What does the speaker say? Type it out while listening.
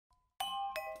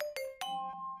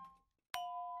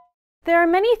There are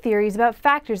many theories about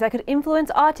factors that could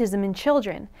influence autism in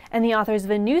children, and the authors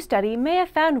of a new study may have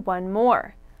found one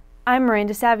more. I'm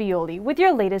Miranda Savioli with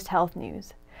your latest health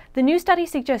news. The new study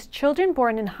suggests children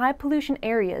born in high-pollution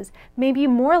areas may be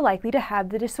more likely to have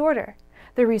the disorder.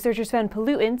 The researchers found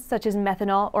pollutants, such as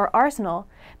methanol or arsenol,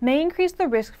 may increase the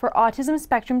risk for autism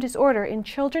spectrum disorder in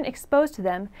children exposed to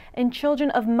them and children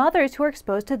of mothers who are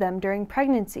exposed to them during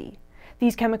pregnancy.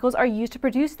 These chemicals are used to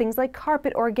produce things like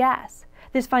carpet or gas.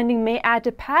 This finding may add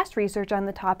to past research on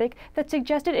the topic that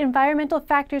suggested environmental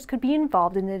factors could be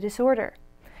involved in the disorder.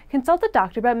 Consult a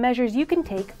doctor about measures you can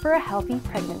take for a healthy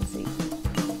pregnancy.